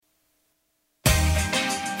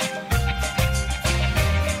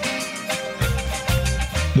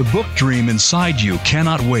The book dream inside you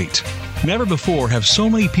cannot wait. Never before have so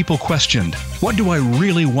many people questioned, what do I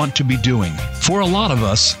really want to be doing? For a lot of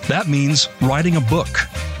us, that means writing a book.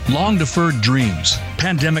 Long-deferred dreams,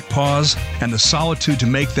 pandemic pause, and the solitude to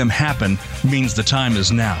make them happen means the time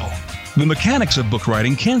is now. The mechanics of book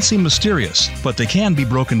writing can seem mysterious, but they can be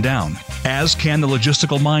broken down, as can the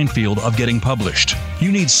logistical minefield of getting published.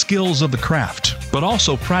 You need skills of the craft, but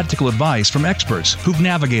also practical advice from experts who've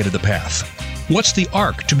navigated the path. What's the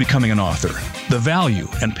arc to becoming an author? The value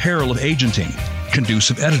and peril of agenting,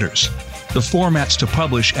 conducive editors, the formats to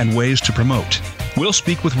publish and ways to promote. We'll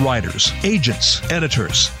speak with writers, agents,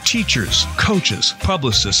 editors, teachers, coaches,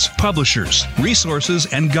 publicists, publishers, resources,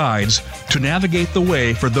 and guides to navigate the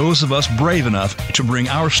way for those of us brave enough to bring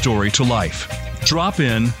our story to life. Drop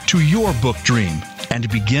in to your book dream and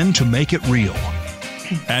begin to make it real.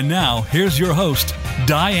 And now, here's your host,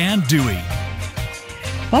 Diane Dewey.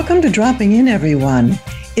 Welcome to Dropping In, everyone.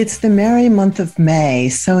 It's the merry month of May,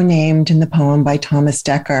 so named in the poem by Thomas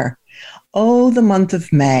Dekker. Oh, the month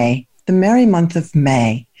of May, the merry month of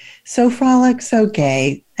May, so frolic, so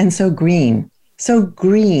gay, and so green, so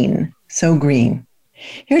green, so green.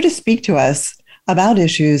 Here to speak to us about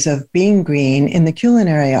issues of being green in the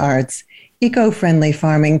culinary arts, eco-friendly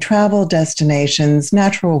farming, travel destinations,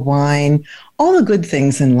 natural wine, all the good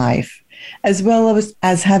things in life, as well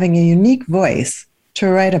as having a unique voice to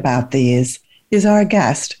write about these, is our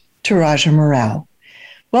guest, Tarajia Morrell.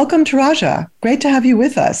 Welcome, Tarajia. Great to have you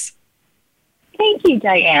with us. Thank you,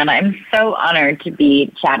 Diane. I'm so honored to be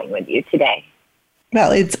chatting with you today.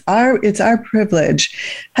 Well, it's our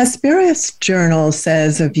privilege. Hesperus Journal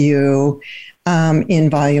says of you in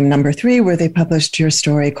volume number 3, where they published your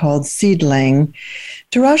story called Seedling,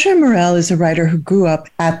 Tarajia Morrell is a writer who grew up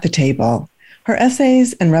at the table. Her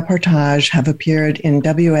essays and reportage have appeared in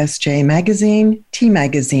WSJ Magazine, Tea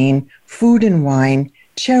Magazine, Food and Wine,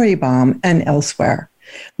 Cherry Bomb, and elsewhere.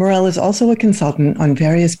 Morrell is also a consultant on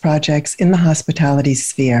various projects in the hospitality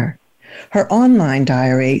sphere. Her online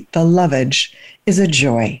diary, The Lovage, is a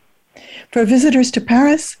joy. For visitors to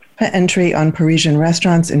Paris, her entry on Parisian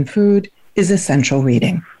restaurants and food is essential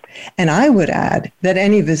reading. And I would add that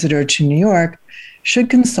any visitor to New York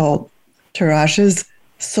should consult Tarajia's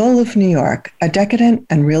Soul of New York, a decadent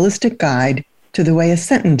and realistic guide to the way a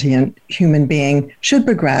sentient human being should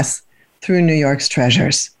progress through New York's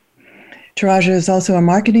treasures. Tarajia is also a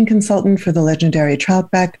marketing consultant for the legendary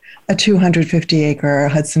Troutbeck, a 250-acre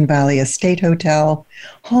Hudson Valley estate hotel,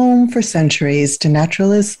 home for centuries to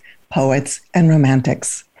naturalists, poets, and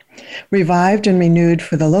romantics. Revived and renewed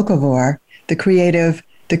for the locavore, the creative,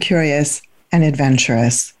 the curious, and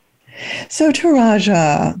adventurous. So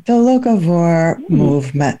Tarajia, the locavore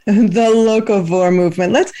movement,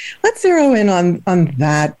 Let's zero in on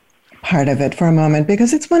that part of it for a moment,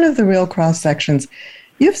 because it's one of the real cross sections.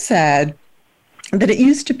 You've said that it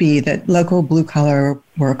used to be that local blue-collar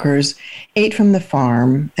workers ate from the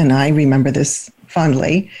farm, and I remember this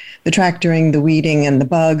fondly, the tractoring, the weeding, and the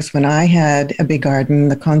bugs when I had a big garden,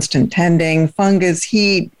 the constant tending, fungus,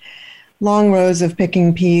 heat, long rows of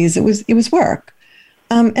picking peas. It was work.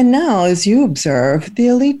 And now, as you observe, the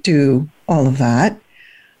elite do all of that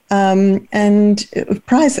and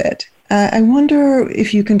prize it. I wonder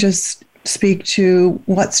if you can just speak to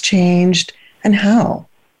what's changed and how.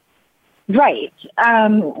 Right.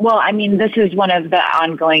 Well, I mean, this is one of the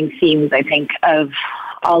ongoing themes, I think, of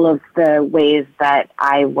all of the ways that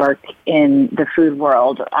I work in the food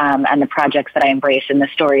world and the projects that I embrace and the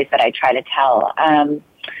stories that I try to tell.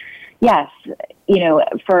 Yes, you know,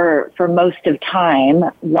 for most of time,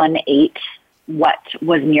 one ate what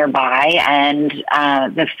was nearby, and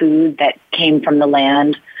the food that came from the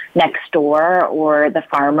land next door or the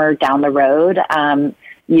farmer down the road.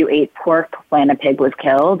 You ate pork when a pig was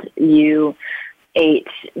killed. You ate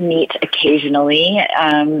meat occasionally,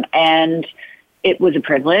 and it was a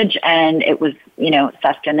privilege, and it was,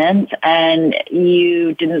 sustenance, and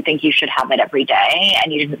you didn't think you should have it every day,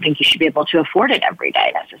 and you didn't think you should be able to afford it every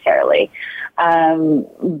day necessarily.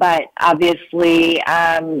 But obviously,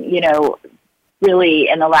 really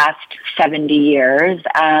in the last 70 years,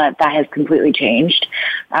 that has completely changed.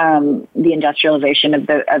 The industrialization of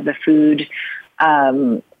the food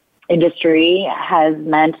industry has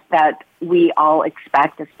meant that we all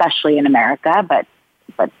expect, especially in America, but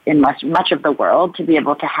in much of the world, to be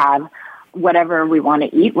able to have whatever we want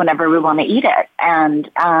to eat whenever we want to eat it. And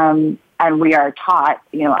we are taught,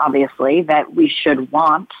 obviously, that we should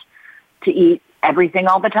want to eat everything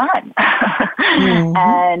all the time. Mm-hmm.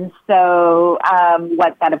 And so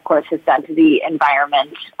what that, of course, has done to the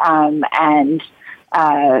environment and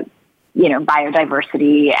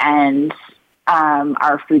biodiversity and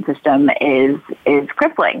our food system is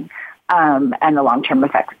crippling, and the long-term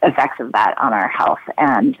effects of that on our health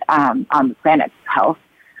and on the planet's health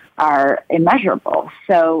are immeasurable.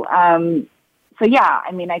 So yeah,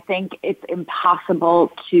 I mean, I think it's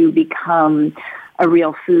impossible to become a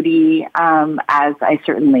real foodie, as I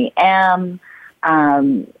certainly am,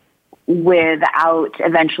 without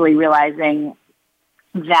eventually realizing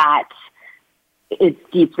that it's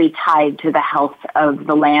deeply tied to the health of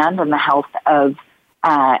the land and the health of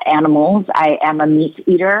animals. I am a meat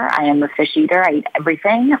eater. I am a fish eater. I eat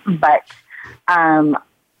everything, but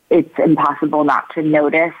it's impossible not to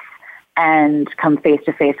notice and come face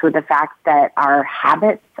to face with the fact that our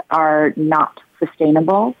habits are not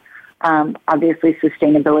sustainable. Obviously,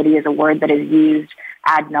 sustainability is a word that is used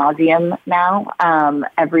ad nauseum now.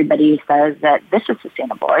 Everybody says that this is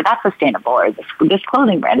sustainable or that's sustainable or this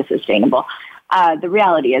clothing brand is sustainable. The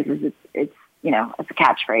reality is it's a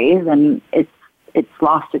catchphrase, and it's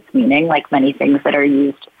lost its meaning, like many things that are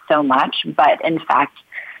used so much. But in fact,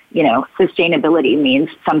 sustainability means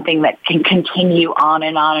something that can continue on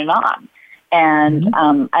and on and on. And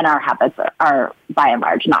our habits are by and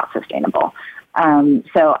large not sustainable.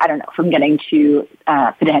 So I don't know if I'm getting too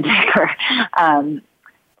pedantic or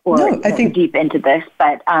I think deep into this,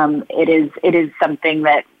 but it is something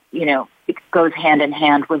that it goes hand in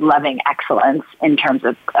hand with loving excellence in terms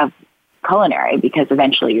of culinary, because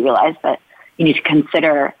eventually you realize that you need to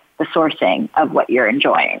consider the sourcing of what you're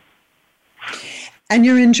enjoying. And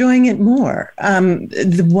you're enjoying it more.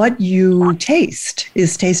 What you taste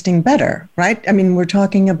is tasting better, right? I mean, we're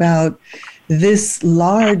talking about this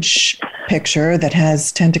large picture that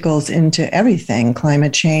has tentacles into everything: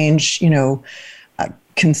 climate change,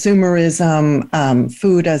 consumerism,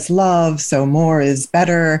 food as love, so more is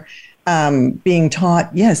better, being taught,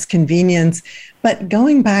 yes, convenience. But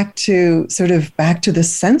going back to the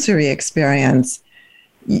sensory experience,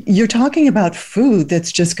 you're talking about food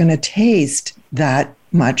that's just going to taste that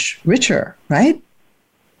much richer, right?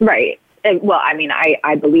 Right. Well, I mean,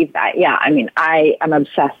 I believe that. Yeah. I mean, I am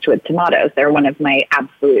obsessed with tomatoes. They're one of my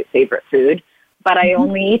absolute favorite food, but I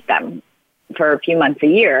only eat them for a few months a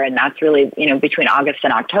year. And that's really, between August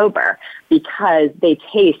and October, because they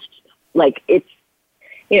taste like it's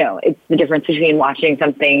the difference between watching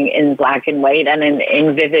something in black and white and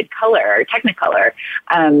in vivid color or technicolor.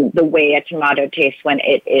 The way a tomato tastes when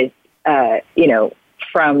it is,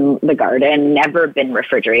 from the garden, never been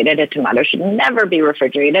refrigerated. A tomato should never be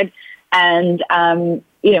refrigerated, and,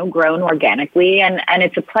 grown organically. And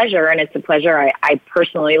it's a pleasure. And it's a pleasure I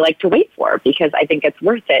personally like to wait for, because I think it's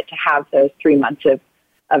worth it to have those 3 months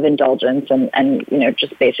of indulgence and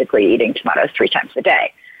just basically eating tomatoes 3 times a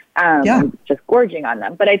day. Just gorging on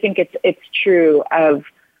them. But I think it's true of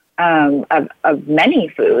many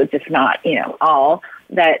foods, if not, all,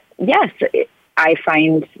 that yes, I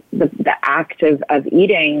find the act of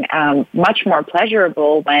eating much more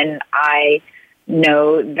pleasurable when I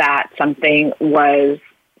know that something was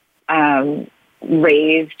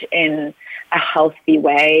raised in a healthy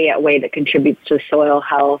way, a way that contributes to soil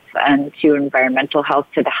health and to environmental health,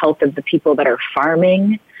 to the health of the people that are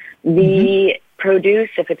farming the produce,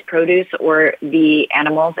 if it's produce, or the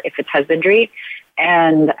animals, if it's husbandry.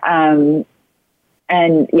 And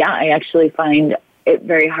yeah, I actually find it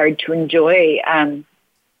very hard to enjoy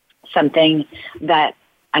something that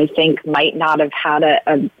I think might not have had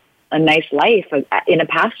a nice life in a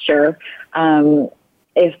pasture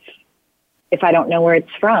if I don't know where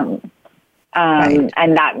it's from. Right.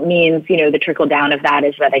 And that means, the trickle down of that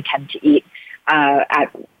is that I tend to eat at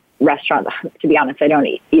restaurants. To be honest, I don't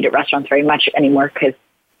eat at restaurants very much anymore because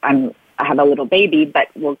I have a little baby, but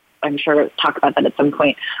I'm sure we'll talk about that at some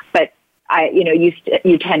point. But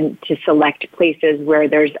you tend to select places where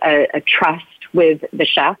there's a trust with the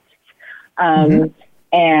chefs,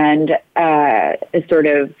 and a sort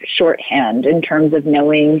of shorthand in terms of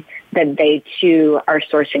knowing that they too are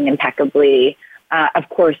sourcing impeccably. Of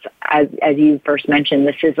course, as you first mentioned,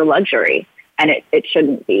 this is a luxury, and it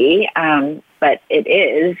shouldn't be, but it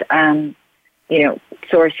is.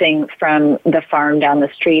 Sourcing from the farm down the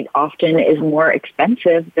street often is more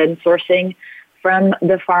expensive than sourcing from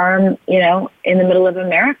the farm, in the middle of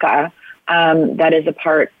America, that is a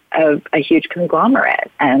part of a huge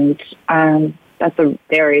conglomerate. And that's a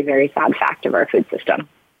very, very sad fact of our food system.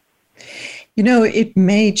 It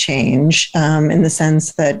may change in the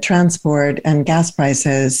sense that transport and gas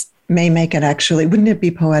prices may make it actually, wouldn't it be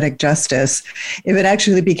poetic justice if it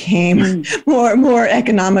actually became more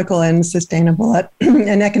economical and sustainable at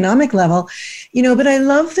an economic level? But I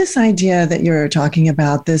love this idea that you're talking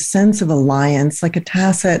about, this sense of alliance, like a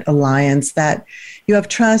tacit alliance, that you have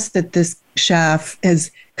trust that this chef is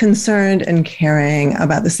concerned and caring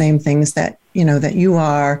about the same things that, that you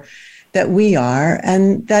are, that we are,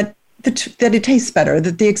 and that it tastes better,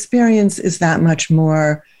 that the experience is that much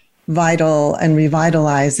more vital and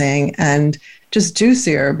revitalizing and just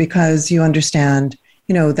juicier because you understand,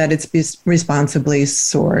 that it's responsibly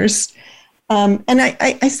sourced. And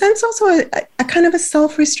I sense also a kind of a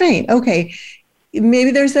self-restraint. Okay,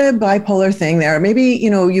 maybe there's a bipolar thing there. Maybe,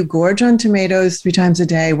 you gorge on tomatoes 3 times a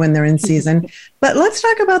day when they're in season. But let's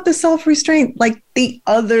talk about the self-restraint, like the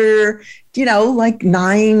other, like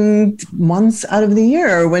 9 months out of the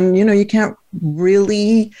year when, you can't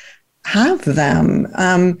really have them.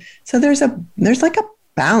 So there's like a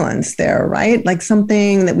balance there, right? Like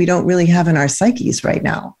something that we don't really have in our psyches right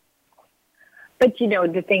now. But,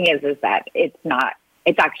 the thing is that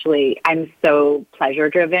it's actually, I'm so pleasure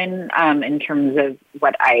driven in terms of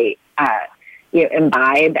what I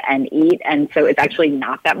imbibe and eat. And so it's actually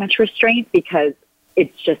not that much restraint because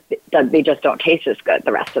they just don't taste as good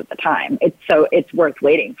the rest of the time. It's worth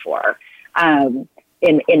waiting for,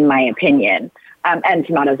 in my opinion. And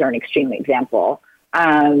tomatoes are an extreme example.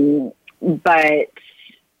 But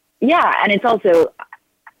yeah, and it's also,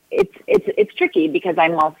 it's tricky because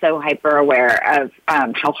I'm also hyper aware of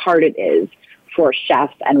how hard it is for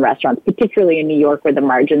chefs and restaurants, particularly in New York where the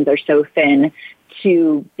margins are so thin,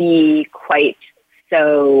 to be quite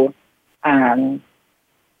so,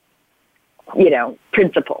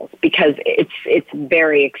 principled, because it's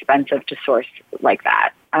very expensive to source like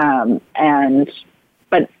that.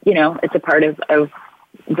 But it's a part of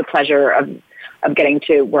the pleasure of getting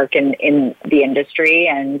to work in the industry,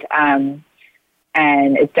 and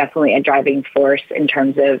it's definitely a driving force in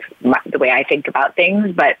terms of the way I think about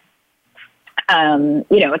things. But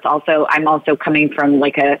it's also, I'm also coming from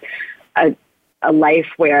like a life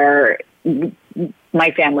where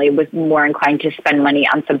my family was more inclined to spend money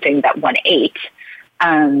on something that one ate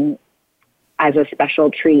as a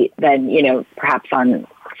special treat than perhaps on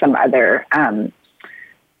some other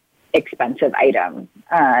expensive item.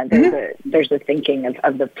 There's a thinking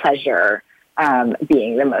of the pleasure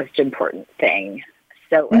being the most important thing.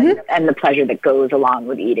 So, and the pleasure that goes along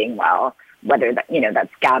with eating well, whether that,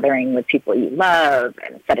 that's gathering with people you love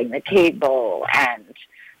and setting the table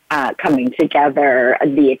and coming together,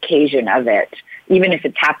 the occasion of it, even if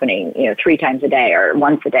it's happening, 3 times a day or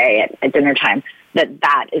once a day at dinner time,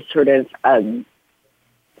 that is sort of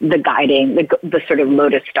the guiding, the sort of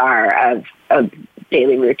lotus star of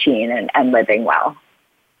daily routine and living well.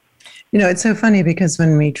 It's so funny because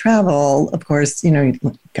when we travel, of course, you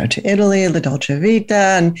go to Italy, La Dolce Vita,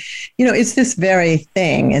 and, it's this very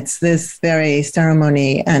thing. It's this very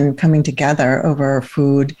ceremony and coming together over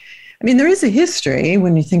food. I mean, there is a history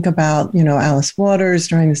when you think about, Alice Waters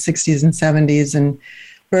during the 60s and 70s and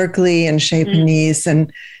Berkeley and Chez Panisse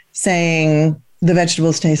and saying the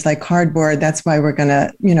vegetables taste like cardboard. That's why we're going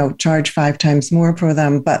to, charge 5 times more for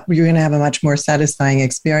them, but you're going to have a much more satisfying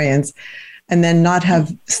experience. And then not have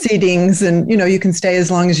seatings and, you can stay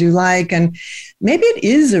as long as you like. And maybe it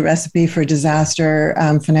is a recipe for disaster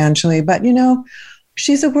financially, but,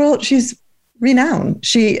 she's renowned.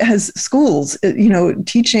 She has schools,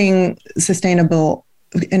 teaching sustainable,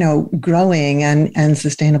 growing and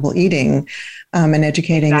sustainable eating and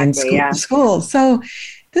educating in schools. So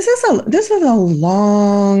this is a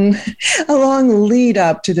long lead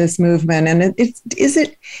up to this movement, and is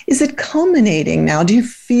it culminating now? Do you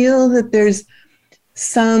feel that there's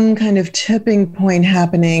some kind of tipping point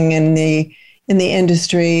happening in the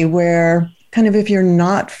industry where kind of if you're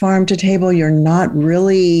not farm to table, you're not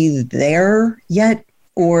really there yet,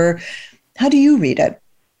 or how do you read it?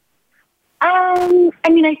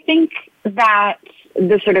 I think that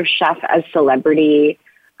the sort of chef as celebrity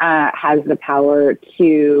has the power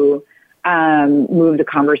to move the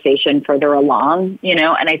conversation further along,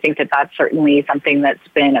 and I think that that's certainly something that's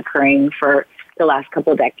been occurring for the last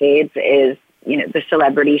couple of decades is, the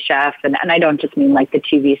celebrity chef. And I don't just mean like the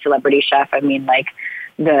TV celebrity chef. I mean like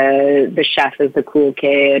the chef is the cool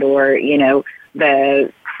kid, or,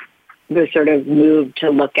 the sort of move to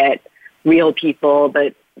look at real people,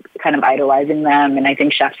 but kind of idolizing them. And I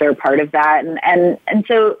think chefs are a part of that. And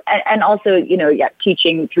so, and also,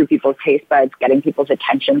 teaching through people's taste buds, getting people's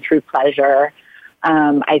attention through pleasure,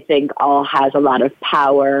 I think all has a lot of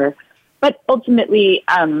power. But ultimately,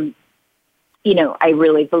 I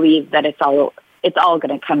really believe that it's all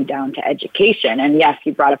going to come down to education. And yes,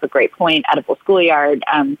 you brought up a great point, Edible Schoolyard.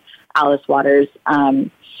 Alice Waters'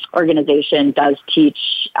 organization does teach,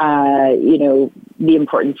 the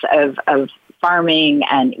importance of farming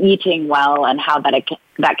and eating well and how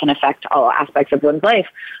that can affect all aspects of one's life.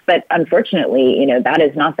 But unfortunately, that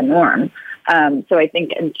is not the norm. So I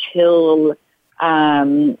think until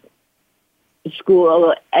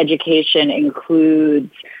school education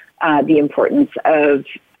includes the importance of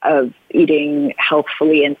eating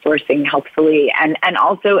healthfully and sourcing healthfully, and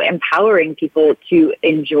also empowering people to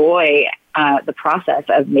enjoy the process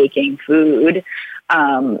of making food,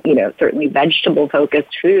 certainly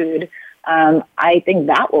vegetable-focused food, I think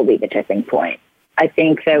that will be the tipping point. I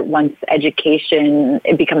think that once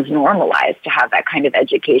it becomes normalized to have that kind of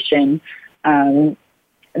education, then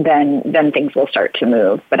things will start to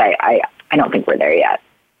move. But I don't think we're there yet.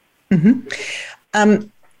 Mm-hmm.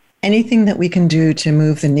 Anything that we can do to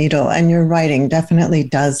move the needle, and your writing definitely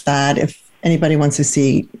does that. If anybody wants to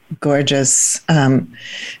see gorgeous,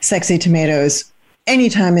 sexy tomatoes any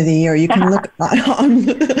time of the year, you can look on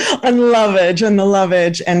Lovage and the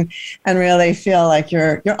Lovage and really feel like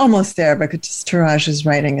you're almost there, because Tarajia's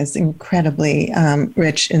writing is incredibly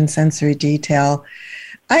rich in sensory detail.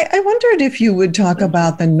 I wondered if you would talk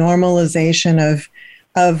about the normalization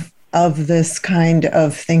of this kind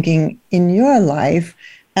of thinking in your life.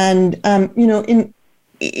 And, you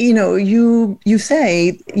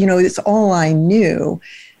say, it's all I knew.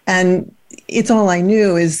 And it's all I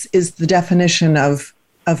knew is the definition of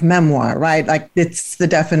memoir, right? Like, it's the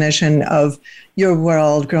definition of your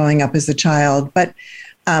world growing up as a child. But,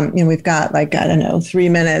 we've got 3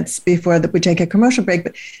 minutes before we take a commercial break.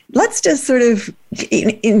 But let's just sort of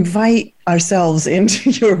invite ourselves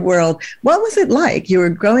into your world. What was it like? You were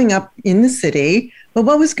growing up in the city, but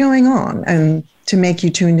what was going on and to make you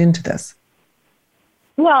tuned into this?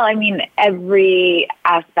 Well, every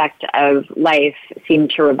aspect of life seemed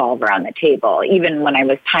to revolve around the table, even when I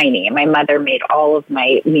was tiny. My mother made all of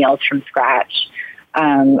my meals from scratch.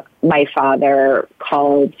 My father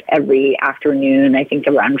called every afternoon, I think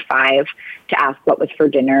around 5, to ask what was for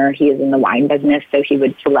dinner. He is in the wine business, so he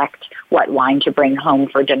would select what wine to bring home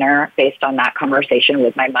for dinner based on that conversation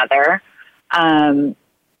with my mother. And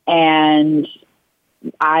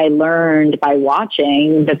I learned by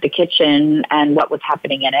watching that the kitchen and what was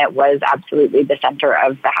happening in it was absolutely the center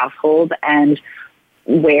of the household, and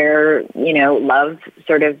where, love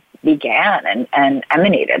sort of began and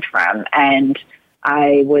emanated from. And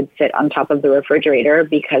I would sit on top of the refrigerator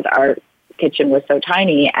because our kitchen was so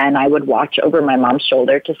tiny, and I would watch over my mom's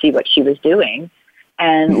shoulder to see what she was doing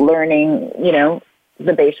and learning,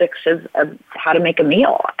 the basics of how to make a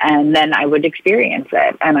meal. And then I would experience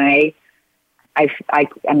it. And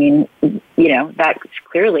that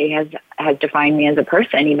clearly has defined me as a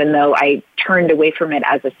person, even though I turned away from it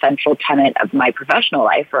as a central tenet of my professional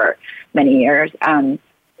life for many years.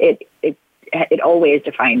 It always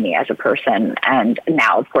defined me as a person, and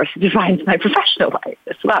now, of course, it defines my professional life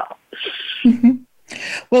as well. Mm-hmm.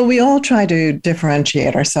 Well, we all try to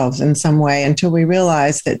differentiate ourselves in some way until we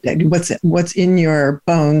realize that what's in your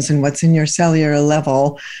bones and what's in your cellular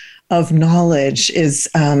level of knowledge is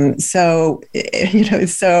so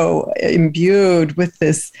imbued with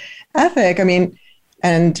this ethic.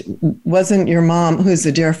 And wasn't your mom, who's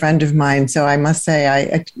a dear friend of mine, so I must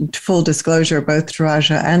say, full disclosure, both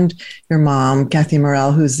Tarajia and your mom, Kathy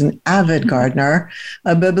Morrell, who's an avid gardener,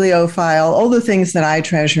 a bibliophile, all the things that I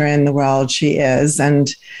treasure in the world, she is,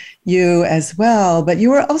 and you as well. But you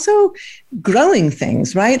were also growing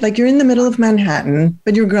things, right? Like, you're in the middle of Manhattan,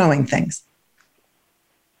 but you're growing things.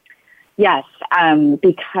 Yes,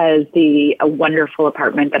 because a wonderful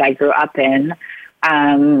apartment that I grew up in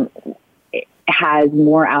has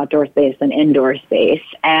more outdoor space than indoor space.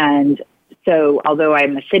 And so although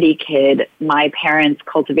I'm a city kid, my parents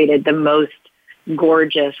cultivated the most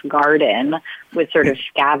gorgeous garden with sort of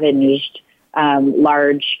scavenged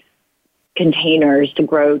large containers to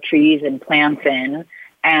grow trees and plants in.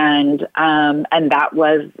 And that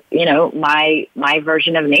was, my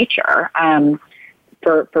version of nature.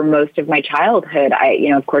 For most of my childhood,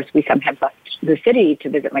 of course, we sometimes left the city to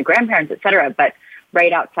visit my grandparents, et cetera, but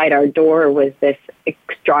right outside our door was this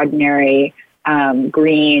extraordinary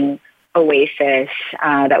green oasis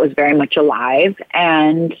that was very much alive,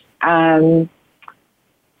 and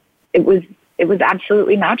it was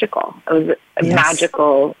absolutely magical. It was a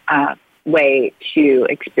magical way to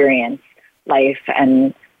experience life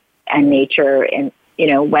and nature, and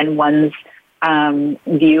when one's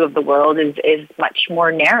view of the world is much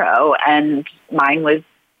more narrow, and mine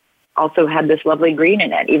also had this lovely green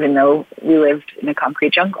in it, even though we lived in a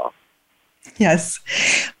concrete jungle. Yes.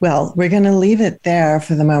 Well, we're going to leave it there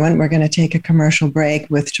for the moment. We're going to take a commercial break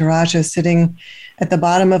with Tarajia sitting at the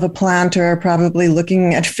bottom of a planter, probably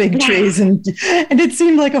looking at fig trees, and it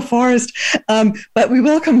seemed like a forest. But we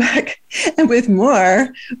will come back with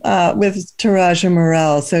more with Tarajia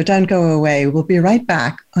Morrell. So don't go away. We'll be right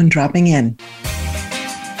back on Dropping In.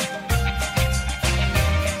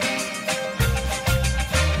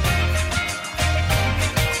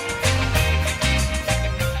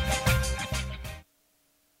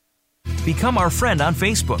 Become our friend on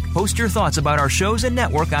Facebook. Post your thoughts about our shows and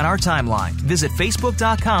network on our timeline. Visit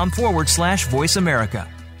facebook.com/Voice America.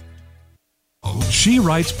 She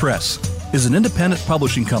Writes Press is an independent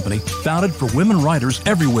publishing company founded for women writers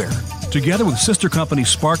everywhere. Together with sister company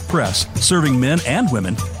Spark Press, serving men and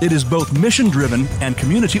women, it is both mission-driven and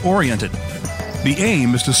community-oriented. The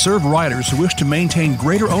aim is to serve writers who wish to maintain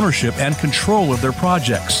greater ownership and control of their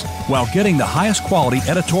projects while getting the highest quality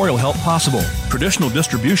editorial help possible, traditional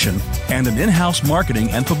distribution, and an in-house marketing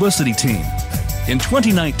and publicity team. In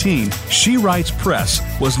 2019, She Writes Press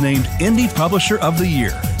was named Indie Publisher of the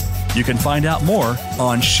Year. You can find out more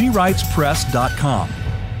on shewritespress.com.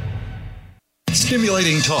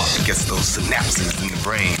 Stimulating talk gets those synapses in the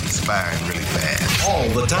brain firing really fast. all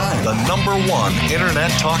the time. The #1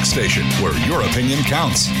 internet talk station where your opinion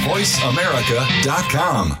counts.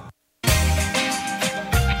 VoiceAmerica.com.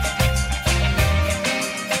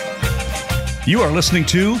 You are listening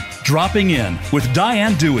to Dropping In with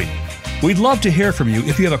Diane Dewey. We'd love to hear from you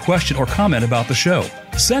if you have a question or comment about the show.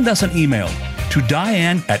 Send us an email to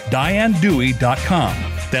diane@dianedewey.com.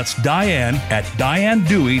 That's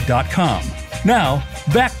diane@dianedewey.com. Now,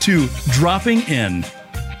 back to Dropping In.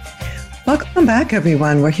 Welcome back,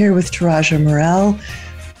 everyone. We're here with Tarajia Morrell,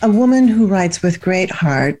 a woman who writes with great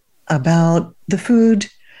heart about the food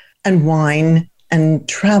and wine and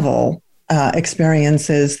travel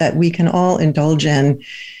experiences that we can all indulge in,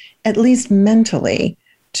 at least mentally,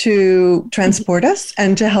 to transport us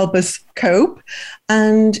and to help us cope,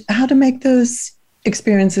 and how to make those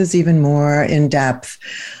experiences even more in depth.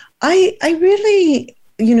 I really,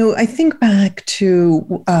 I think back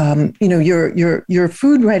to, your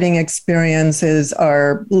food writing experiences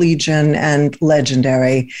are legion and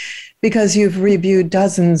legendary, because you've reviewed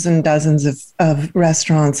dozens and dozens of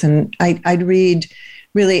restaurants, and I'd read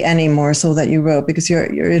really any morsel that you wrote, because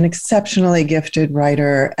you're an exceptionally gifted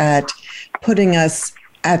writer at putting us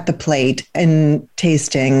at the plate and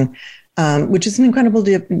tasting, which is an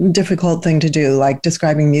incredibly difficult thing to do, like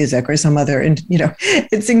describing music or some other,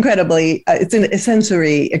 it's incredibly, it's a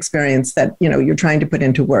sensory experience that, you're trying to put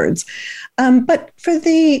into words. But for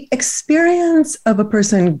the experience of a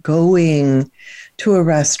person going to a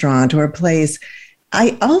restaurant or a place,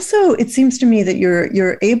 it seems to me that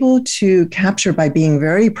you're able to capture, by being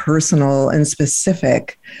very personal and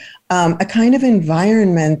specific, a kind of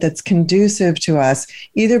environment that's conducive to us,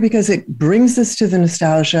 either because it brings us to the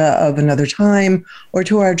nostalgia of another time or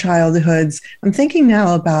to our childhoods. I'm thinking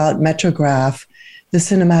now about Metrograph, the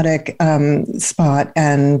cinematic spot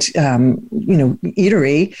and,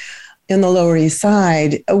 eatery in the Lower East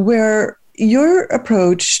Side, where your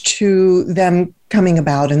approach to them coming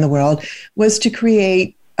about in the world was to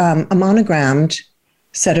create a monogrammed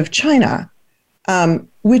set of china,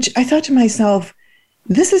 which I thought to myself,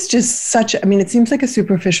 this is just it seems like a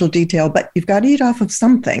superficial detail, but you've got to eat off of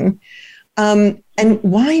something. And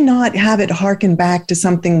why not have it harken back to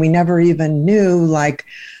something we never even knew, like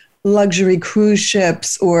luxury cruise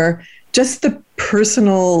ships, or just the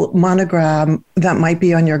personal monogram that might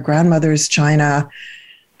be on your grandmother's china.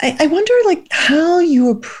 I wonder, how you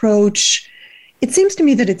approach, it seems to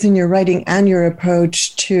me that it's in your writing and your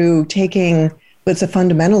approach to taking what's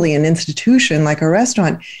fundamentally an institution like a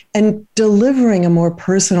restaurant and delivering a more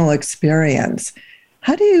personal experience.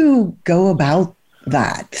 How do you go about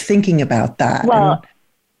that, thinking about that? Well,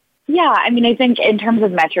 I think in terms of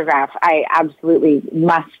Metrograph, I absolutely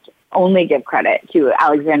must only give credit to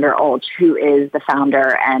Alexander Olch, who is the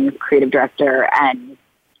founder and creative director and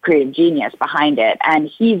creative genius behind it. And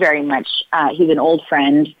he very much, he's an old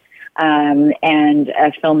friend and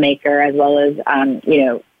a filmmaker, as well as,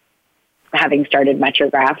 having started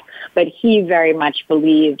Metrograph, but he very much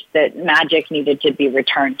believed that magic needed to be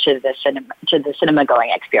returned to the cinema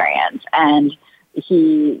going experience. And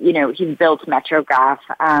he built Metrograph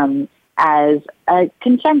as a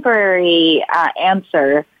contemporary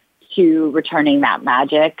answer to returning that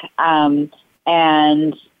magic. And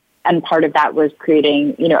part of that was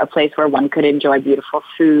creating, a place where one could enjoy beautiful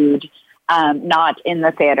food, not in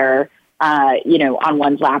the theater, on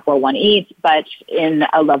one's lap where one eats, but in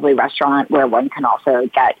a lovely restaurant where one can also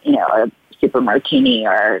get, a super martini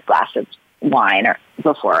or a glass of wine or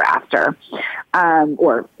before or after,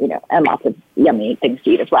 or, and lots of yummy things to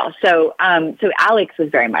eat as well. So Alex was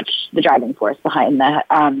very much the driving force behind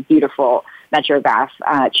the beautiful Metrograph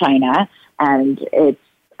china and its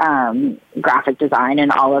graphic design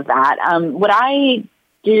and all of that. What I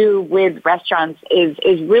do with restaurants is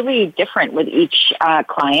really different with each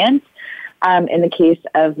client. In the case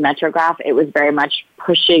of Metrograph, it was very much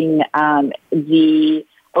pushing the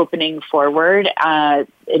opening forward,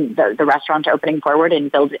 in the restaurant opening forward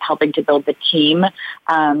and helping to build the team,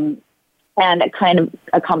 and a kind of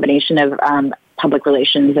a combination of public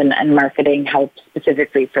relations and marketing help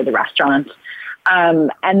specifically for the restaurant.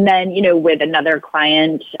 And then, with another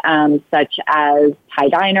client, such as Thai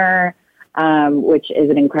Diner, which is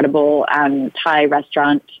an incredible Thai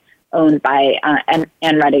restaurant owned by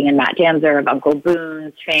Anne Redding and Matt Danzer of Uncle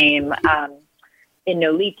Boone's fame, in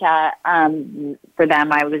Nolita. For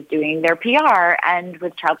them, I was doing their PR, and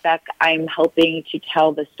with Troutbeck, I'm helping to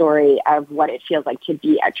tell the story of what it feels like to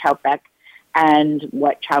be at Troutbeck and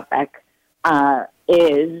what Troutbeck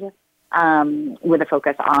is, with a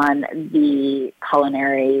focus on the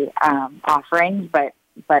culinary offerings,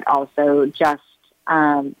 but also just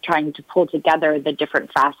trying to pull together the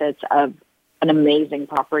different facets of an amazing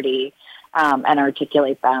property and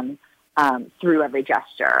articulate them through every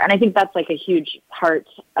gesture. And I think that's like a huge part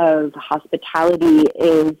of hospitality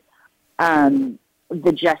is the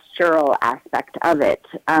gestural aspect of it,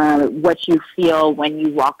 what you feel when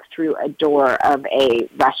you walk through a door of a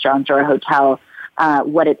restaurant or a hotel,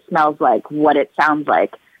 what it smells like, what it sounds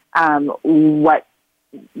like,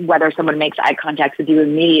 whether someone makes eye contact with you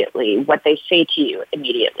immediately, what they say to you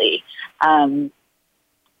immediately.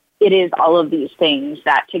 It is all of these things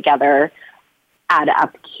that together add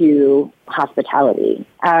up to hospitality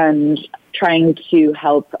and trying to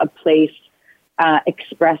help a place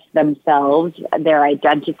express themselves, their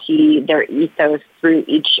identity, their ethos through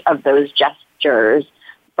each of those gestures,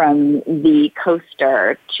 from the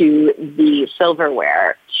coaster to the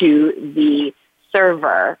silverware to the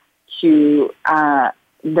server to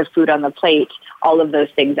the food on the plate. All of those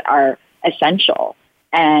things are essential,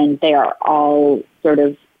 and they are all sort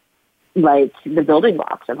of like the building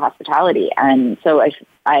blocks of hospitality. And so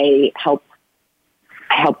I help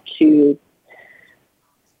to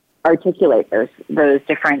articulate those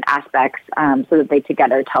different aspects so that they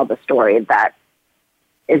together tell the story that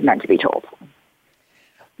is meant to be told.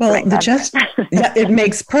 Well, it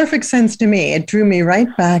makes perfect sense to me. It drew me right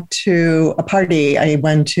back to a party I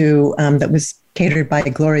went to that was catered by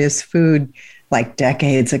Glorious Food like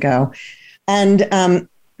decades ago. And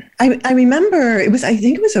I remember I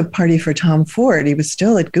think it was a party for Tom Ford. He was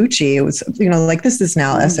still at Gucci. It was, like this is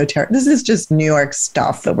now esoteric. This is just New York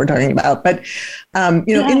stuff that we're talking about. But,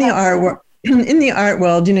 in the art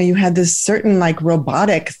world, you had this certain like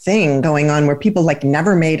robotic thing going on where people like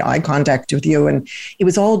never made eye contact with you. And it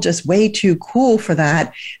was all just way too cool for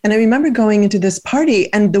that. And I remember going into this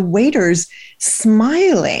party and the waiters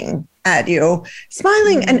smiling at you,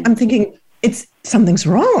 and I'm thinking, something's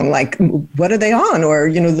wrong. Like, what are they on? Or,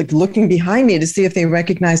 like looking behind me to see if they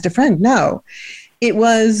recognized a friend. No, it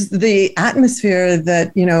was the atmosphere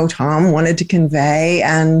that, Tom wanted to convey.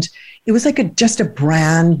 And it was like just a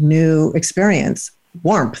brand new experience,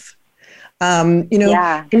 warmth,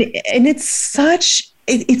 yeah. And it's such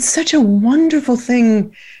a wonderful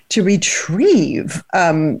thing to retrieve.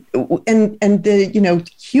 And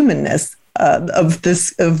the, humanness of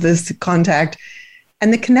this contact.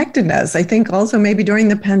 And the connectedness, I think also maybe during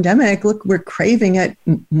the pandemic, look, we're craving it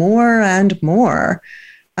more and more.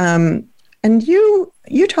 And you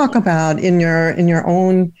talk about in your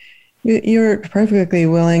own, you're perfectly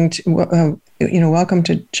willing to, welcome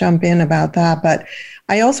to jump in about that. But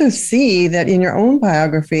I also see that in your own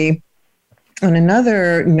biography, on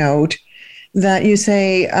another note, that you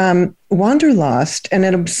say wanderlust and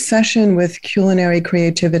an obsession with culinary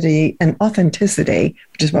creativity and authenticity,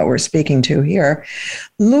 which is what we're speaking to here,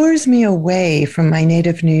 lures me away from my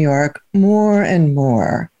native New York more and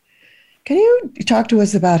more. Can you talk to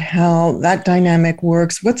us about how that dynamic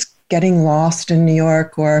works? What's getting lost in New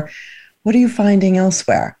York, or what are you finding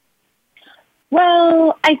elsewhere?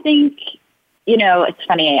 Well, I think, it's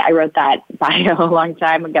funny, I wrote that bio a long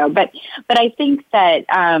time ago, but I think that,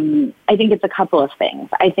 I think it's a couple of things.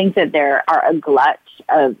 I think that there are a glut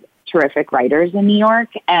of terrific writers in New York,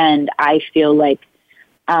 and I feel like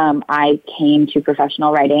I came to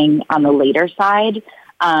professional writing on the later side,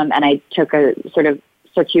 and I took a sort of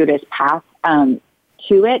circuitous path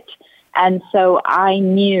to it. And so I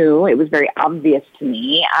knew, it was very obvious to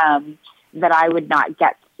me, that I would not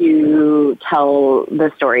get to tell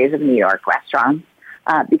the stories of New York restaurants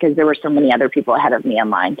because there were so many other people ahead of me in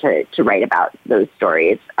line to write about those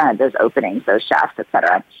stories, those openings, those chefs, et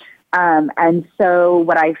cetera. And so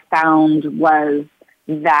what I found was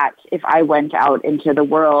that if I went out into the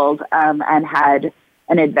world and had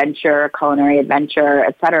an adventure, culinary adventure,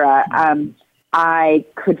 et cetera, I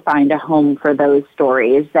could find a home for those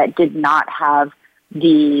stories that did not have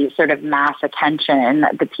the sort of mass attention,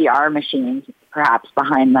 the PR machines perhaps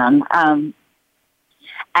behind them.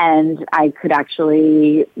 And I could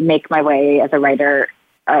actually make my way as a writer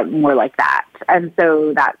more like that. And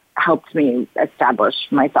so that helped me establish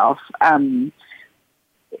myself as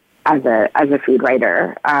a food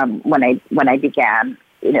writer when I began,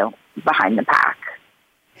 behind the pack.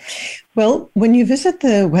 Well, when you visit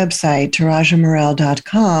the website,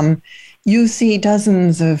 tarajiamorrell.com, you see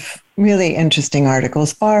dozens of really interesting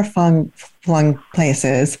articles, far-flung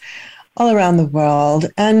places all around the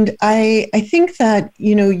world. And I think that,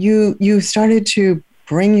 you started to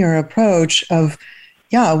bring your approach of,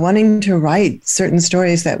 wanting to write certain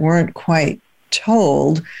stories that weren't quite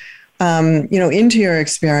told, into your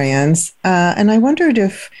experience. And I wondered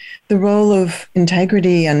if the role of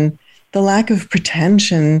integrity and the lack of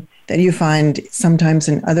pretension that you find sometimes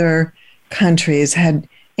in other countries had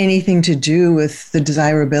anything to do with the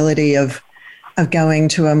desirability of going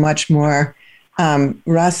to a much more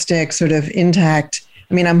rustic, sort of intact.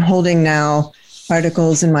 I mean, I'm holding now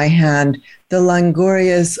articles in my hand, the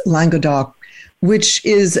Langoria's Languedoc, which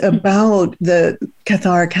is about the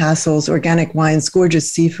Cathar Castle's organic wines,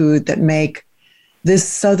 gorgeous seafood that make this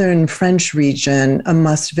southern French region a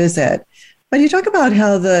must visit. But you talk about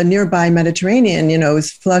how the nearby Mediterranean,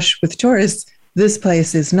 is flush with tourists. This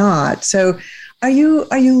place is not. So are you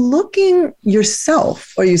looking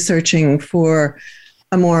yourself? Or are you searching for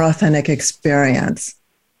a more authentic experience?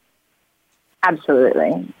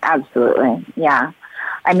 Absolutely. Yeah.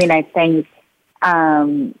 I mean, I think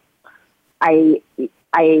I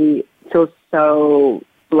feel so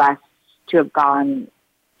blessed to have gone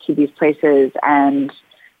to these places and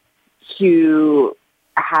to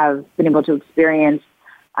have been able to experience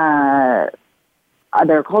other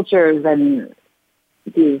cultures and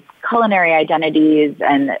these culinary identities,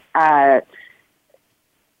 and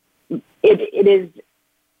it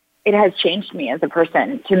has changed me as a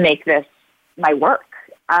person to make this my work,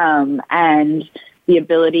 and the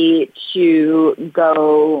ability to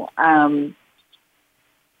go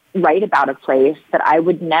write about a place that I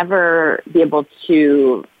would never be able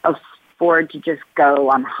to afford to just go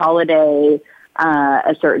on holiday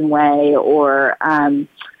a certain way, or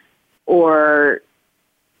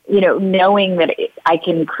knowing that I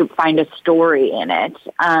can find a story in it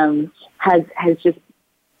has just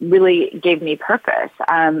really gave me purpose,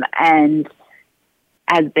 and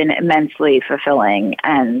has been immensely fulfilling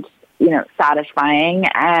and satisfying,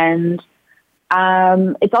 and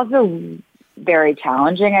it's also very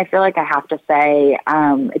challenging. I feel like I have to say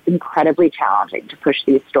it's incredibly challenging to push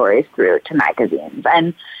these stories through to magazines,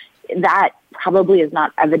 and that probably is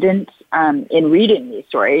not evident in reading these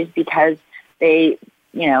stories because they're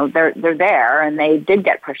there and they did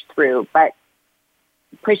get pushed through. But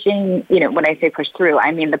pushing, when I say push through,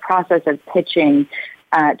 I mean the process of pitching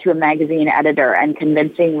to a magazine editor and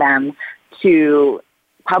convincing them to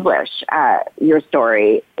publish your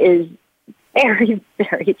story is very,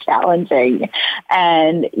 very challenging.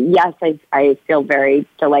 And yes, I feel very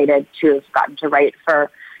delighted to have gotten to write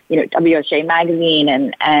for WHA Magazine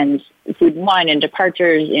and Food and Wine and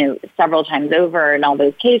Departures, several times over in all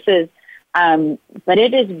those cases. But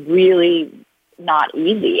it is really not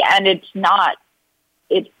easy. And it's not,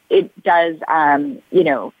 it does,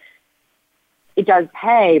 it does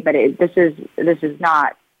pay, but this is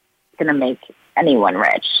not going to make anyone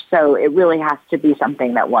rich. So it really has to be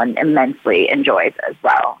something that one immensely enjoys as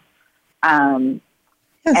well.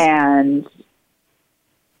 Yes. And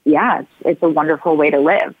yeah, it's a wonderful way to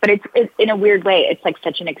live, but it's in a weird way, it's like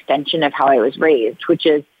such an extension of how I was raised, which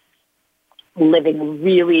is living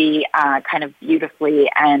really kind of beautifully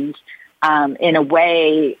and in a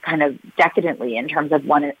way kind of decadently in terms of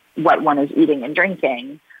what one is eating and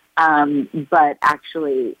drinking. But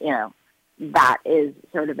actually, that is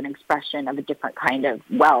sort of an expression of a different kind of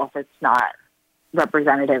wealth. It's not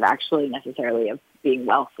representative actually necessarily of being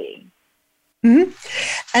wealthy. Mm-hmm.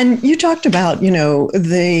 And you talked about,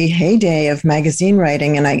 the heyday of magazine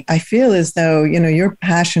writing. And I feel as though, your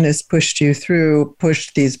passion has pushed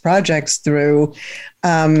these projects through.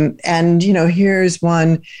 And, here's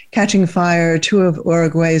one, Catching Fire, two of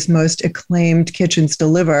Uruguay's most acclaimed kitchens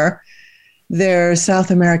deliver their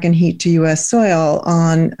South American heat to U.S. soil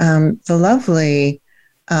on the lovely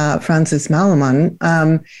Frances Mallamon.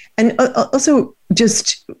 And also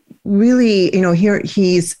just really, here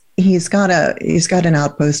he's got an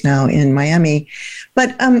outpost now in Miami,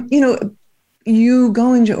 but you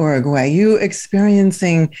going to Uruguay, you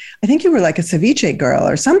experiencing, I think you were like a ceviche girl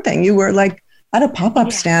or something. You were like at a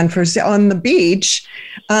pop-up stand on the beach,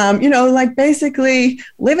 like basically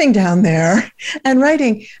living down there and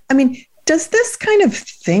writing. I mean, does this kind of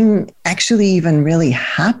thing actually even really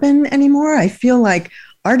happen anymore? I feel like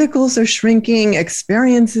articles are shrinking,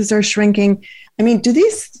 experiences are shrinking. I mean,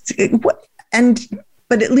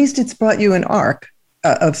 but at least it's brought you an arc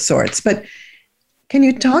of sorts. But can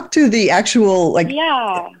you talk to the actual,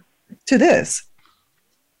 to this?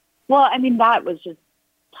 Well, I mean, that was just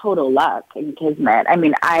total luck and kismet. I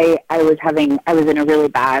mean, I was in a really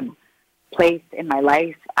bad place in my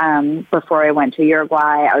life before I went to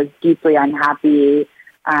Uruguay. I was deeply unhappy,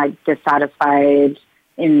 dissatisfied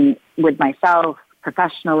with myself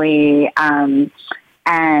professionally, and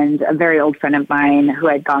a very old friend of mine who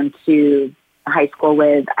I'd gone to high school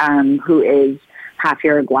with, who is half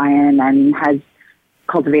Uruguayan and has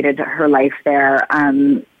cultivated her life there,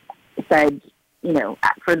 said,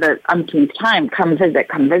 for the umpteenth time, come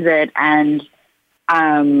visit. And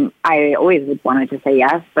I always wanted to say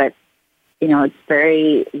yes, but, it's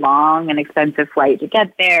very long and expensive flight to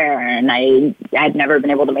get there. And I had never been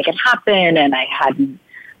able to make it happen. And I hadn't,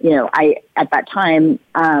 at that time,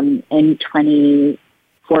 in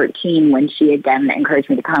 2014, when she again encouraged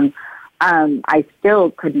me to come, I still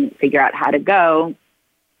couldn't figure out how to go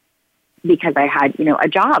because I had, a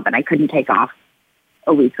job and I couldn't take off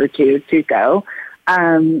a week or two to go.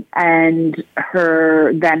 And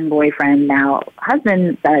her then boyfriend, now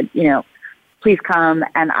husband, said, please come.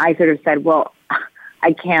 And I sort of said, well,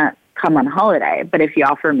 I can't come on holiday, but if you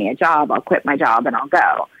offer me a job, I'll quit my job and I'll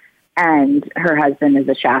go. And her husband is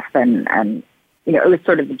a chef and it was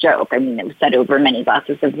sort of a joke. I mean, it was said over many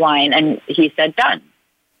glasses of wine, and he said, done.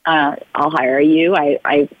 I'll hire you.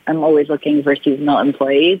 I'm always looking for seasonal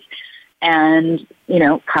employees, and,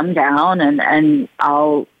 come down and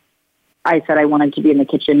I said I wanted to be in the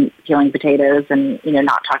kitchen peeling potatoes and,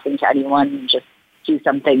 not talking to anyone, just do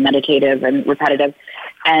something meditative and repetitive.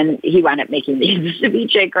 And he wound up making me the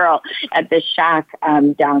ceviche girl at this shack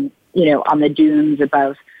down, on the dunes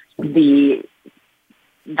above the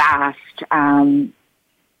vast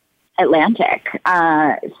Atlantic.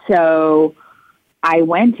 So I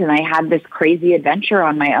went and I had this crazy adventure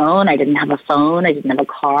on my own. I didn't have a phone. I didn't have a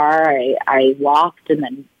car. I walked and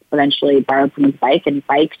then eventually borrowed someone's bike and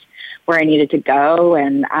biked where I needed to go.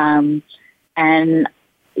 And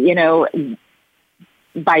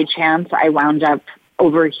by chance, I wound up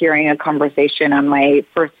overhearing a conversation on my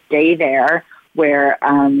first day there where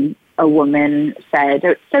a woman said,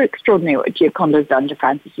 it's so extraordinary what Gioconda's done to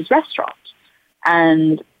Francis's restaurant.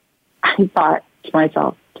 And I thought to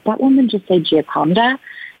myself, did that woman just say Gioconda?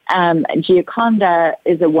 Gioconda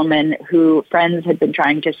is a woman who friends had been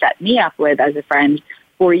trying to set me up with as a friend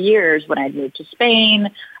for years when I'd moved to Spain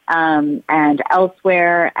and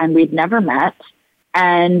elsewhere, and we'd never met.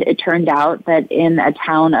 And it turned out that in a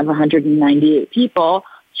town of 198 people,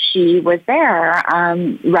 she was there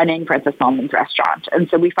running Francis Mallmann's restaurant. And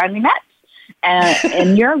so we finally met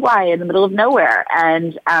in Uruguay in the middle of nowhere.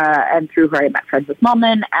 And through her, I met Francis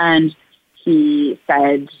Mallmann, and he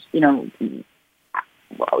said, well,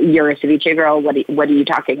 you're a ceviche girl. What are you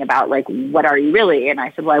talking about? Like, what are you really? And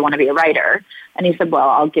I said, well, I want to be a writer. And he said, well,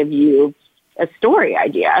 I'll give you a story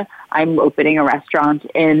idea. I'm opening a restaurant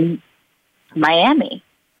in Miami.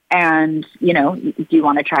 And, do you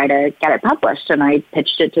want to try to get it published? And I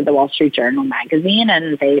pitched it to the Wall Street Journal magazine,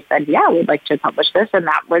 and they said, yeah, we'd like to publish this. And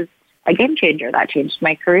that was a game changer. That changed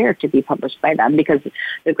my career to be published by them, because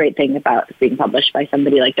the great thing about being published by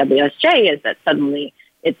somebody like WSJ is that suddenly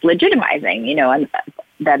it's legitimizing, and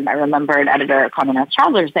then I remember an editor at Condé Nast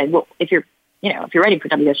Traveler saying, well, if you're writing for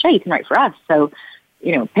WSJ, you can write for us. So,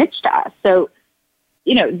 pitch to us. So,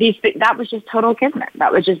 that was just total kismet.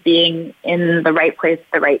 That was just being in the right place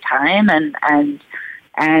at the right time and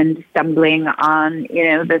stumbling on,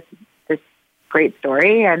 this great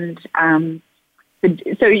story. And,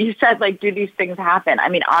 so you said, like, do these things happen? I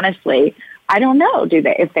mean, honestly, I don't know,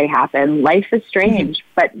 if they happen. Life is strange,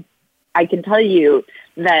 but I can tell you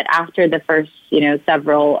that after the first,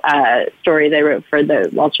 several stories I wrote for the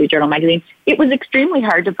Wall Street Journal magazine, it was extremely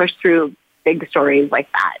hard to push through big stories like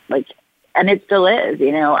that. And it still is.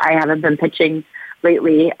 I haven't been pitching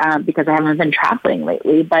lately because I haven't been traveling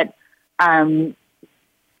lately. But I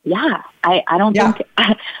don't think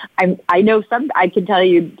I know some. I can tell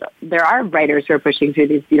you there are writers who are pushing through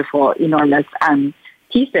these beautiful, enormous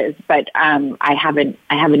pieces. But I haven't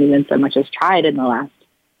even so much as tried in the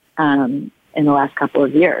last couple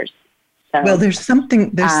of years. So, well, there's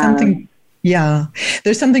something, yeah,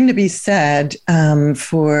 there's something to be said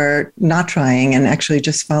for not trying and actually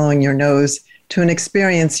just following your nose to an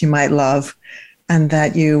experience you might love and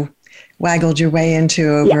that you waggled your way into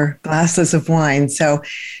over glasses of wine. So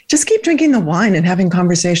just keep drinking the wine and having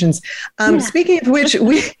conversations. Speaking of which,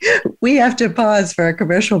 we have to pause for a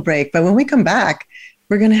commercial break, but when we come back,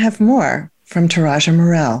 we're going to have more from Tarajia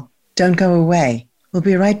Morrell. Don't go away. We'll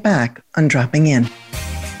be right back on Dropping In.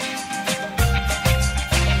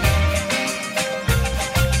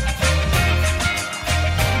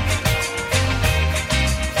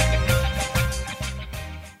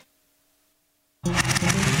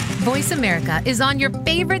 Voice America is on your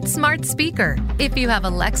favorite smart speaker. If you have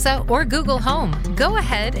Alexa or Google Home, go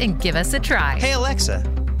ahead and give us a try. Hey Alexa,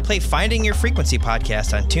 play Finding Your Frequency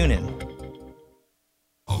podcast on TuneIn.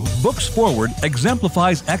 Books Forward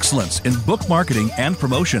exemplifies excellence in book marketing and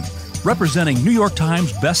promotion, representing New York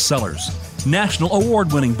Times bestsellers, national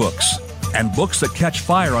award-winning books, and books that catch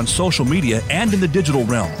fire on social media and in the digital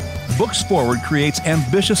realm. Books Forward creates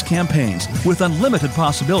ambitious campaigns with unlimited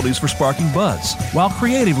possibilities for sparking buzz while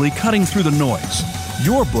creatively cutting through the noise.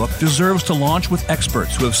 Your book deserves to launch with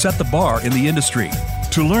experts who have set the bar in the industry.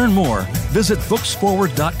 To learn more, visit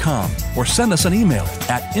booksforward.com or send us an email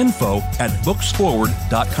at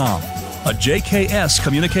info@booksforward.com. A JKS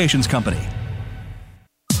Communications company.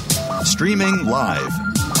 Streaming live.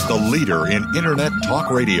 The leader in Internet talk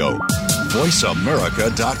radio.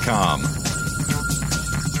 VoiceAmerica.com.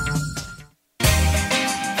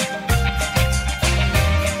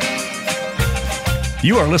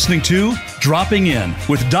 You are listening to Dropping In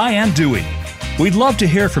with Diane Dewey. We'd love to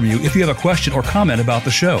hear from you if you have a question or comment about the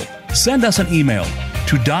show. Send us an email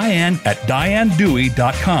to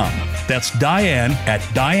diane@dianedewey.com. That's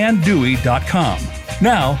diane@dianedewey.com.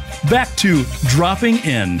 Now, back to Dropping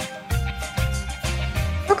In.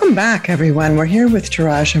 Welcome back, everyone. We're here with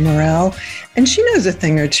Tarajia Morrell, and she knows a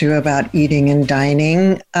thing or two about eating and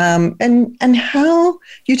dining, and how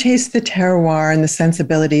you taste the terroir and the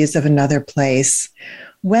sensibilities of another place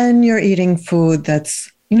when you're eating food that's,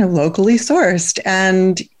 locally sourced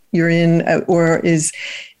and you're in or is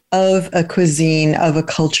of a cuisine, of a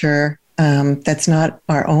culture that's not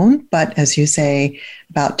our own, but as you say,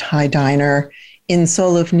 about Thai diner in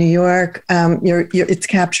Seoul of New York, it's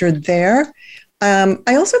captured there. I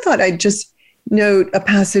also thought I'd just note a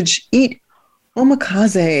passage, eat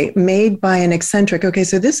omakase, made by an eccentric. Okay,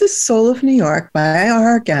 so this is Seoul of New York by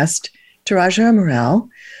our guest, Tarajia Morrell.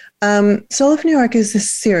 Soul of New York is a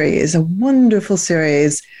series, a wonderful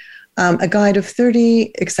series, a guide of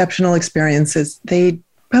 30 exceptional experiences. They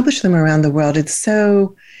publish them around the world. It's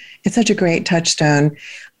such a great touchstone.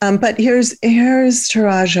 But here's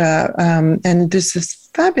Tarajia, and there's this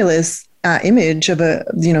fabulous image of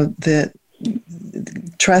the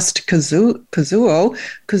Trust Kazuo.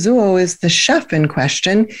 Kazuo is the chef in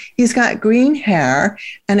question. He's got green hair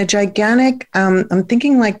and a gigantic, I'm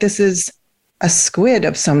thinking like this is a squid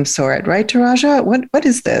of some sort, right, Tarajia? What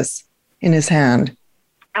is this in his hand?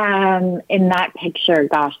 In that picture,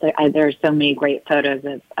 gosh, there's so many great photos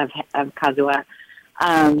of Kazuo.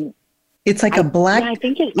 It's like a black,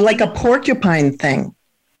 like a porcupine thing.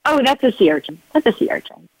 Oh, that's a sea urchin. That's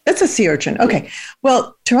a sea urchin. Okay.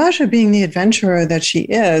 Well, Tarajia, being the adventurer that she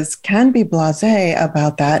is, can be blasé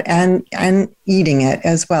about that and eating it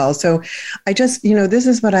as well. So I just, this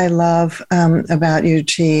is what I love about you,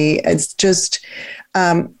 Chi. It's just,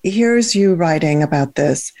 here's you writing about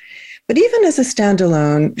this. But even as a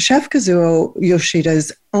standalone, Chef Kazuo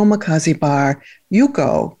Yoshida's omakase bar,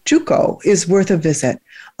 Juko, is worth a visit.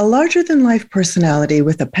 A larger-than-life personality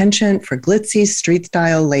with a penchant for glitzy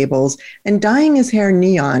street-style labels and dyeing his hair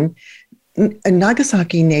neon, a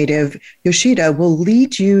Nagasaki native, Yoshida will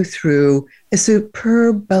lead you through a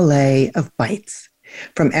superb ballet of bites,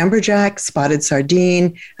 from amberjack, spotted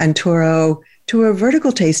sardine, and toro, to a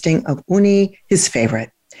vertical tasting of uni, his favorite.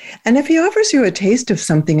 And if he offers you a taste of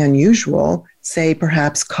something unusual, say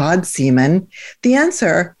perhaps cod semen, the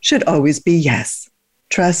answer should always be yes.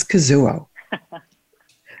 Trust Kazuo.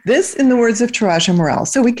 This, in the words of Tarajia Morrell.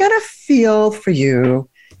 So we get a feel for you,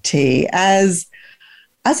 T, as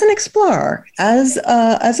an explorer, as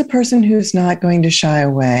a person who's not going to shy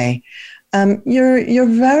away. You're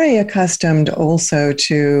very accustomed also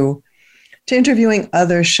to interviewing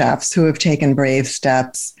other chefs who have taken brave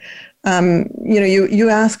steps. You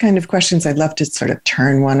ask kind of questions. I'd love to sort of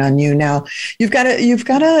turn one on you now. You've got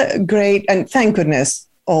a great, and thank goodness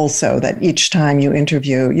also that each time you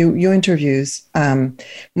you interviews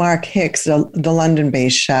Mark Hicks, the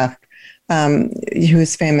London-based chef, who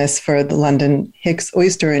is famous for the London Hicks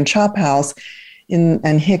Oyster and Chop House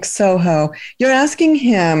and Hicks Soho. You're asking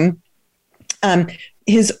him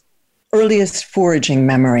his earliest foraging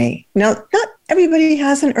memory. Now, not everybody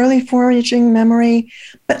has an early foraging memory,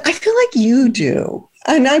 but I feel like you do.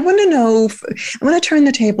 And I want to know, I want to turn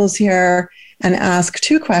the tables here and ask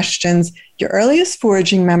two questions: your earliest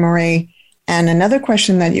foraging memory, and another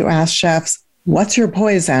question that you ask chefs, what's your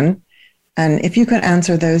poison? And if you could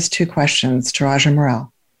answer those two questions, Tarajia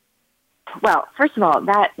Morrell. Well, first of all,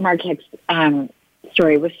 that Marquette's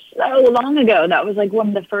story was so long ago. That was like one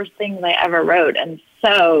of the first things I ever wrote. And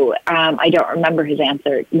so I don't remember his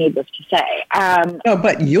answer, needless to say. No,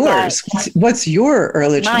 but yours. What's your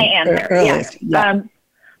earliest? My answer, earliest? Yeah.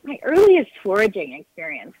 My earliest foraging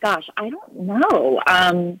experience, gosh, I don't know.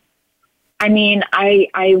 I mean,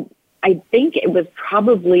 I think it was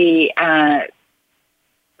probably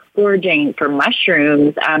foraging for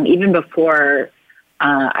mushrooms, even before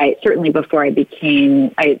certainly before I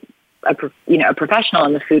became a professional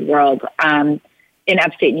in the food world. In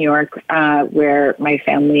upstate New York, where my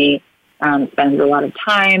family spends a lot of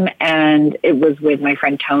time, and it was with my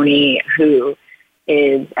friend Tony, who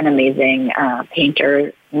is an amazing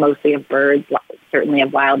painter, mostly of birds, certainly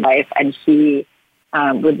of wildlife, and he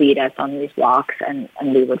would lead us on these walks, and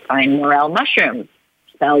we would find morel mushrooms,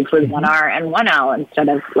 spelled with one R and one L instead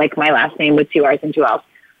of like my last name with two R's and two L's.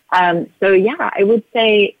 So yeah, I would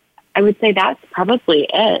say that's probably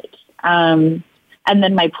it. And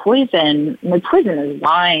then my poison is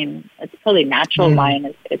wine. It's probably natural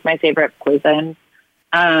wine. It's my favorite poison.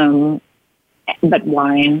 But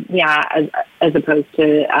wine, yeah, as opposed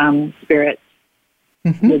to spirits,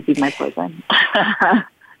 would be my poison.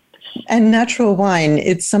 And natural wine,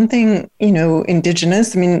 it's something,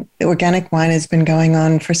 indigenous. I mean, organic wine has been going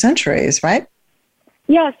on for centuries, right?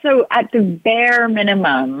 Yeah, so at the bare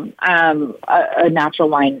minimum, a natural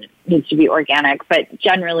wine needs to be organic, but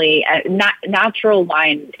generally, natural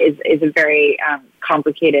wine is a very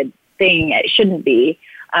complicated thing. It shouldn't be,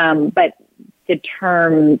 but the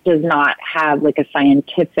term does not have like a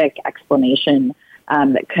scientific explanation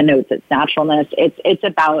that connotes its naturalness. It's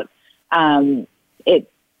about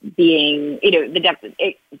it being,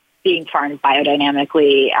 it being farmed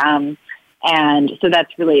biodynamically, and so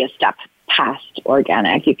that's really a step past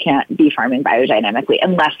organic. You can't be farming biodynamically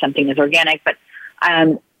unless something is organic. But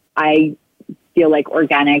I feel like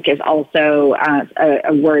organic is also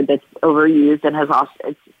a word that's overused and has lost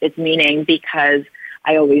its meaning, because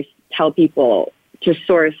I always tell people to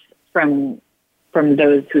source from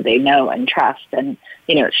those who they know and trust, and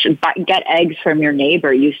get eggs from your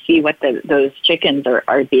neighbor. You see what those chickens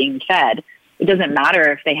are being fed. It doesn't matter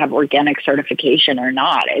if they have organic certification or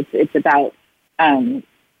not. It's about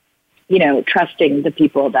trusting the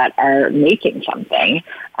people that are making something.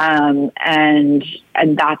 And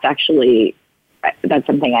that's actually, that's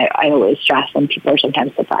something I always stress, and people are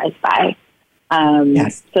sometimes surprised by.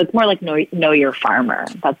 Yes. So it's more like know your farmer.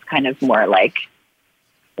 That's kind of more like,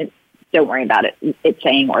 don't worry about it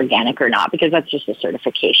saying organic or not, because that's just a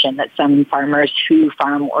certification that some farmers who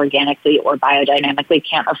farm organically or biodynamically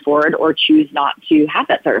can't afford or choose not to have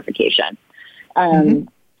that certification.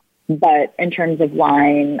 But in terms of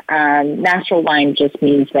wine, natural wine just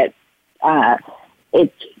means that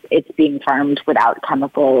it's being farmed without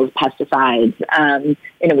chemicals, pesticides,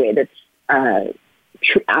 in a way that's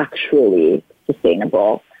actually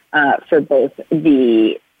sustainable for both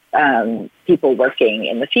the people working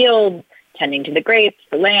in the field, tending to the grapes,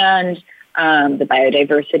 the land, the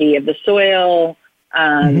biodiversity of the soil,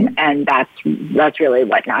 and that's really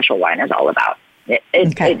what natural wine is all about. It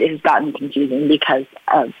has gotten confusing because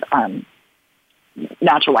of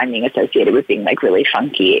natural wine being associated with being like really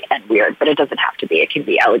funky and weird, but it doesn't have to be. It can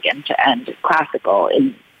be elegant and classical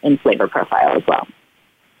in flavor profile as well.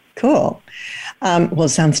 Cool. Well, it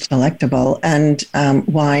sounds delectable. And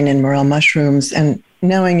wine and morel mushrooms and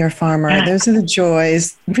knowing your farmer, those are the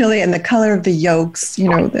joys, really, and the color of the yolks,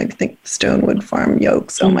 the Stonewood Farm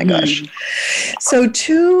yolks. Oh my gosh.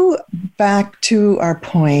 So back to our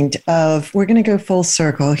point of, we're going to go full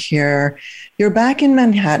circle here. You're back in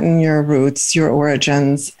Manhattan, your roots, your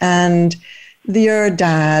origins, and your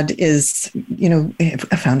dad is,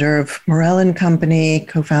 a founder of Morrell & Company,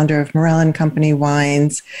 co-founder of Morrell & Company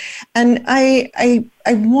Wines. And I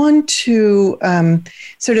want to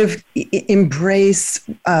sort of embrace,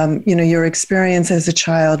 your experience as a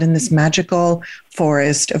child in this magical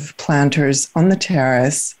forest of planters on the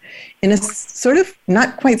terrace in a sort of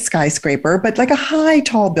not quite skyscraper, but like a high,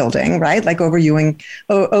 tall building, right? Like overviewing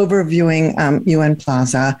UN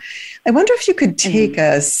Plaza. I wonder if you could take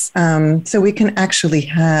us so we can actually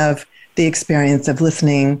have the experience of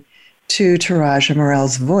listening to Tarajia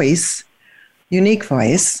Morrell's voice, unique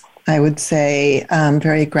voice, I would say,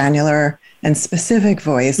 very granular and specific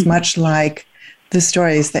voice, much like the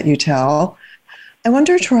stories that you tell. I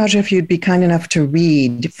wonder, Tarajia, if you'd be kind enough to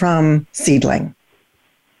read from Seedling.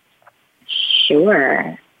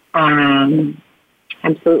 Sure.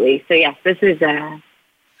 Absolutely. So yes, this is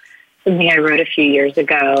something I wrote a few years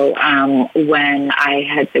ago when I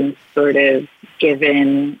had been sort of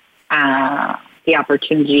given the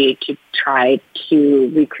opportunity to try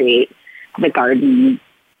to recreate the garden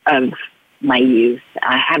of my youth,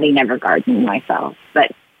 having never gardened myself.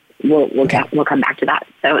 But we'll come back to that.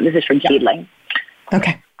 So this is from Seedling.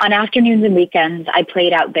 Okay. On afternoons and weekends, I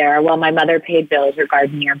played out there while my mother paid bills or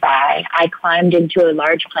gardened nearby. I climbed into a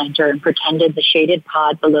large planter and pretended the shaded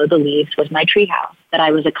pod below the leaves was my treehouse, that I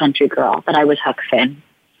was a country girl, that I was Huck Finn.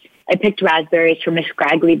 I picked raspberries from a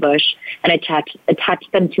scraggly bush and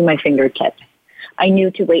attached them to my fingertips. I knew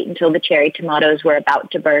to wait until the cherry tomatoes were about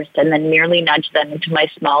to burst and then merely nudge them into my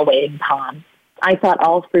small waiting palm. I thought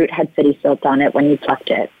all fruit had city silt on it when you plucked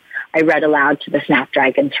it. I read aloud to the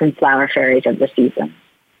snapdragons from flower fairies of the season.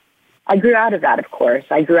 I grew out of that, of course.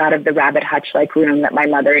 I grew out of the rabbit hutch-like room that my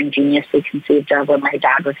mother ingeniously conceived of when my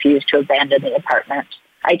dad refused to abandon the apartment.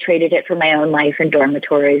 I traded it for my own life in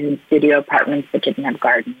dormitories and studio apartments that didn't have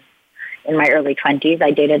gardens. In my early 20s,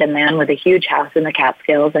 I dated a man with a huge house in the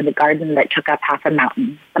Catskills and a garden that took up half a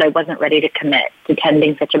mountain, but I wasn't ready to commit to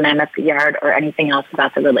tending such a mammoth yard or anything else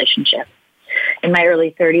about the relationship. In my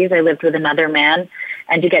early 30s, I lived with another man,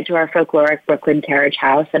 and to get to our folkloric Brooklyn carriage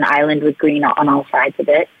house, an island with green on all sides of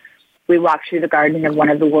it, we walked through the garden of one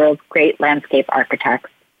of the world's great landscape architects.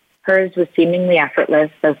 Hers was seemingly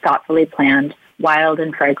effortless, though thoughtfully planned, wild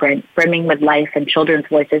and fragrant, brimming with life and children's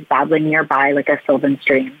voices babbling nearby like a sylvan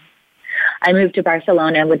stream. I moved to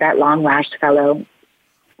Barcelona with that long-lashed fellow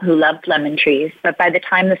who loved lemon trees, but by the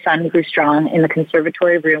time the sun grew strong in the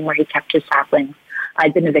conservatory room where he kept his saplings,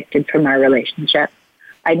 I'd been evicted from our relationship.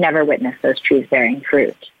 I'd never witnessed those trees bearing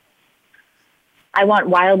fruit. I want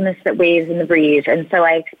wildness that waves in the breeze, and so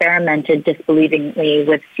I experimented disbelievingly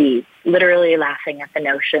with seeds, literally laughing at the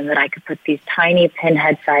notion that I could put these tiny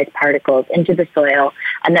pinhead-sized particles into the soil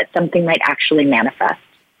and that something might actually manifest.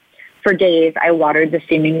 For days, I watered the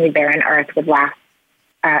seemingly barren earth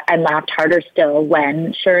and laughed harder still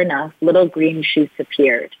when, sure enough, little green shoots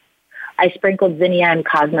appeared. I sprinkled zinnia and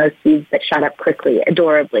cosmos seeds that shot up quickly,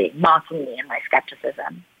 adorably, mocking me in my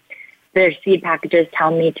skepticism. Their seed packages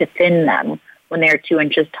tell me to thin them when they are 2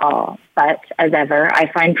 inches tall, but, as ever,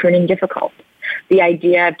 I find pruning difficult. The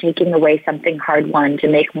idea of taking away something hard-won to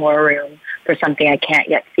make more room for something I can't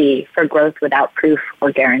yet see, for growth without proof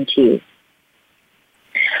or guarantees.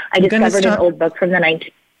 I discovered an old book from the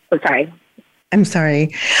 19th... Oh, sorry. I'm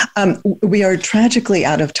sorry. We are tragically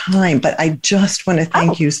out of time, but I just want to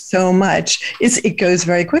thank you so much. It goes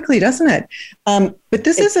very quickly, doesn't it? But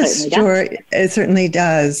this is a story. It certainly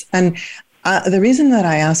does. And the reason that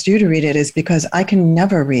I asked you to read it is because I can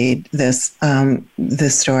never read this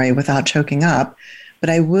story without choking up. But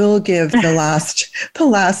I will give the last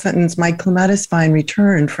sentence. My clematis vine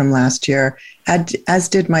returned from last year, as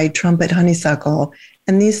did my trumpet honeysuckle.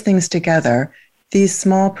 And these things together, these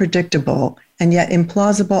small, predictable, and yet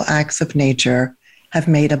implausible acts of nature have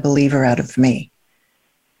made a believer out of me.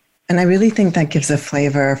 And I really think that gives a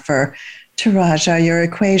flavor for Tarajia, your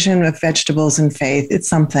equation of vegetables and faith. It's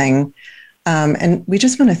something. And we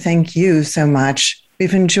just want to thank you so much.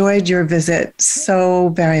 We've enjoyed your visit so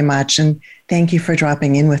very much. And thank you for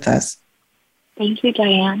dropping in with us. Thank you,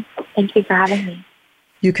 Diane. Thank you for having me.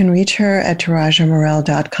 You can reach her at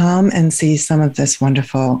tarajiamorrell.com and see some of this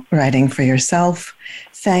wonderful writing for yourself.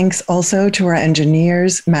 Thanks also to our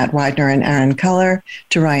engineers, Matt Widener and Aaron Keller,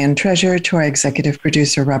 to Ryan Treasure, to our executive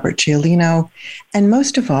producer, Robert Ciolino, and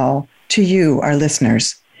most of all, to you, our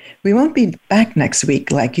listeners. We won't be back next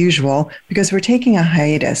week like usual because we're taking a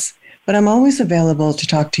hiatus, but I'm always available to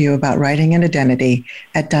talk to you about writing and identity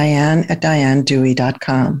at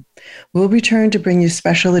diane@dianedewey.com. We'll return to bring you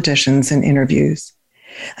special editions and interviews.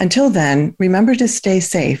 Until then, remember to stay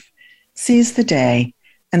safe, seize the day,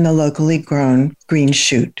 and the locally grown green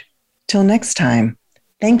shoot. Till next time,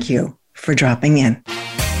 thank you for dropping in.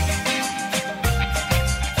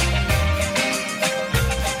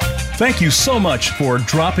 Thank you so much for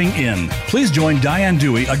dropping in. Please join Diane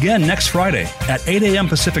Dewey again next Friday at 8 a.m.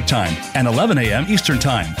 Pacific Time and 11 a.m. Eastern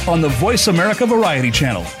Time on the Voice America Variety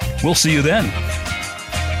Channel. We'll see you then.